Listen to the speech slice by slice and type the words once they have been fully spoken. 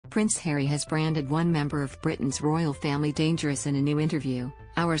Prince Harry has branded one member of Britain's royal family dangerous in a new interview,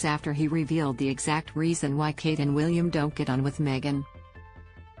 hours after he revealed the exact reason why Kate and William don't get on with Meghan.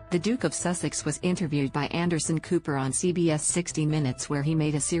 The Duke of Sussex was interviewed by Anderson Cooper on CBS 60 Minutes, where he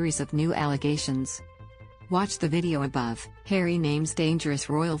made a series of new allegations. Watch the video above. Harry names dangerous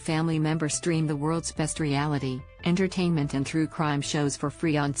royal family member stream the world's best reality, entertainment and true crime shows for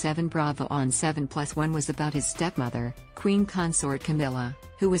free on 7 Bravo on 7+. One was about his stepmother, Queen Consort Camilla,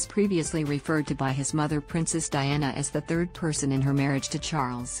 who was previously referred to by his mother Princess Diana as the third person in her marriage to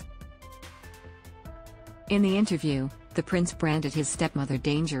Charles. In the interview, the prince branded his stepmother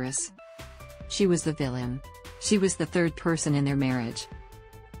dangerous. She was the villain. She was the third person in their marriage.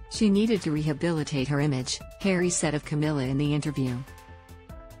 She needed to rehabilitate her image, Harry said of Camilla in the interview.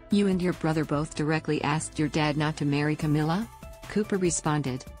 "You and your brother both directly asked your dad not to marry Camilla?" Cooper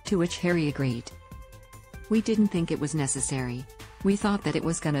responded, to which Harry agreed. "We didn't think it was necessary. We thought that it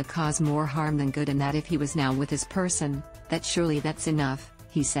was gonna cause more harm than good, and that if he was now with his person, that surely that's enough,"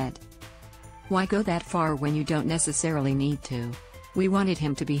 he said. "Why go that far when you don't necessarily need to? We wanted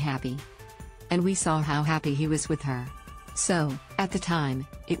him to be happy. And we saw how happy he was with her. So, at the time,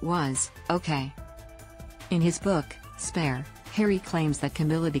 it was okay." In his book, Spare, Harry claims that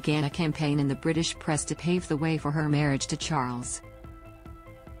Camilla began a campaign in the British press to pave the way for her marriage to Charles.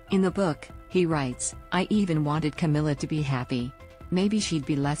 In the book, he writes, "I even wanted Camilla to be happy. Maybe she'd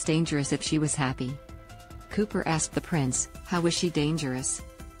be less dangerous if she was happy." Cooper asked the prince, "How was she dangerous?"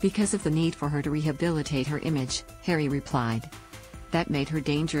 "Because of the need for her to rehabilitate her image," Harry replied. "That made her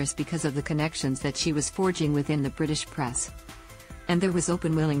dangerous because of the connections that she was forging within the British press. And there was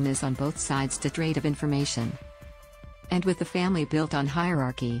open willingness on both sides to trade of information. And with the family built on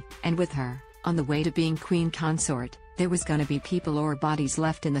hierarchy, and with her, on the way to being queen consort, there was gonna be people or bodies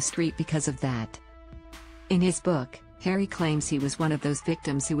left in the street because of that." In his book, Harry claims he was one of those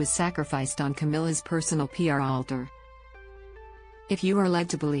victims who was sacrificed on Camilla's personal PR altar. If you are led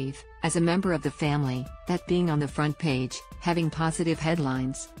to believe, as a member of the family, that being on the front page, having positive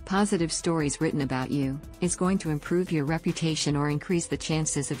headlines, positive stories written about you, is going to improve your reputation or increase the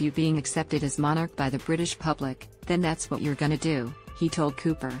chances of you being accepted as monarch by the British public, then that's what you're gonna do, he told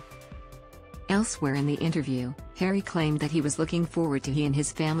Cooper. Elsewhere in the interview, Harry claimed that he was looking forward to he and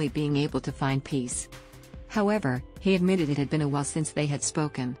his family being able to find peace. However, he admitted it had been a while since they had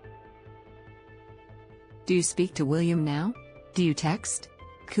spoken. "Do you speak to William now? Do you text?"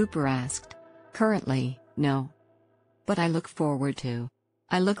 Cooper asked. "Currently, no. But I look forward to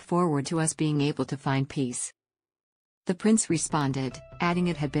us being able to find peace." The prince responded, adding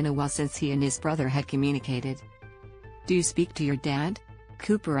it had been a while since he and his brother had communicated. "Do you speak to your dad?"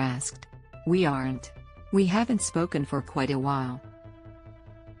 Cooper asked. We haven't spoken for quite a while."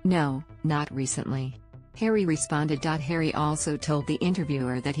 "No, not recently." Harry responded. Harry also told the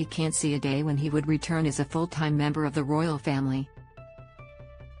interviewer that he can't see a day when he would return as a full-time member of the royal family.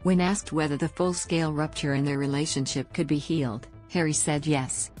 When asked whether the full-scale rupture in their relationship could be healed, Harry said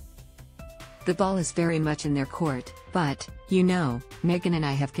yes. "The ball is very much in their court, but, you know, Meghan and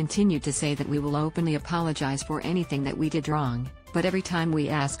I have continued to say that we will openly apologize for anything that we did wrong, but every time we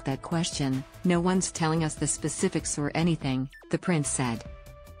ask that question, no one's telling us the specifics or anything," the prince said.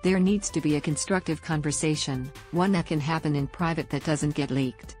 "There needs to be a constructive conversation, one that can happen in private that doesn't get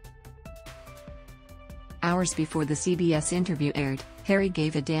leaked." Hours before the CBS interview aired, Harry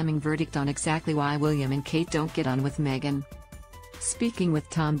gave a damning verdict on exactly why William and Kate don't get on with Meghan. Speaking with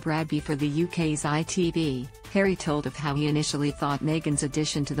Tom Bradby for the UK's ITV, Harry told of how he initially thought Meghan's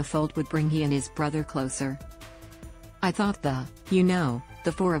addition to the fold would bring he and his brother closer. "I thought the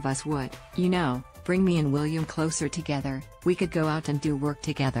four of us would, bring me and William closer together, we could go out and do work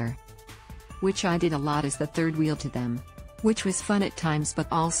together. Which I did a lot as the third wheel to them. Which was fun at times but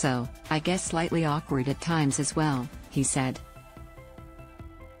also, I guess slightly awkward at times as well," he said.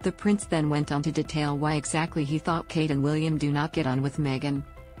 The prince then went on to detail why exactly he thought Kate and William do not get on with Meghan.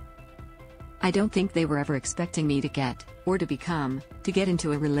 "I don't think they were ever expecting me to get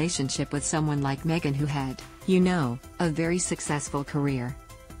into a relationship with someone like Meghan who had, a very successful career.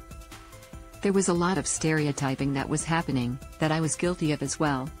 There was a lot of stereotyping that was happening, that I was guilty of as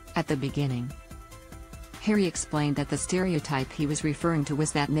well, at the beginning." Harry explained that the stereotype he was referring to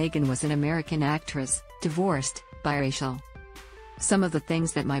was that Meghan was an American actress, divorced, biracial. "Some of the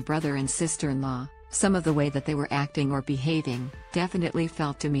things that my brother and sister-in-law, some of the way that they were acting or behaving, definitely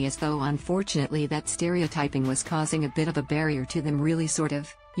felt to me as though unfortunately that stereotyping was causing a bit of a barrier to them really sort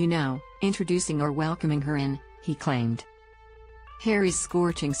of, introducing or welcoming her in," he claimed. Harry's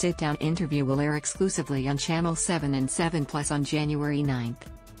scorching sit-down interview will air exclusively on Channel 7 and 7+ on January 9.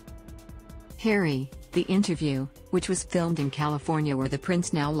 Harry, The interview, which was filmed in California where the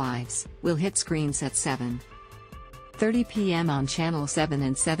prince now lives, will hit screens at 7:30 p.m. on Channel 7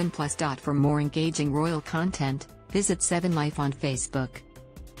 and 7 Plus. For more engaging royal content, visit 7 Life on Facebook.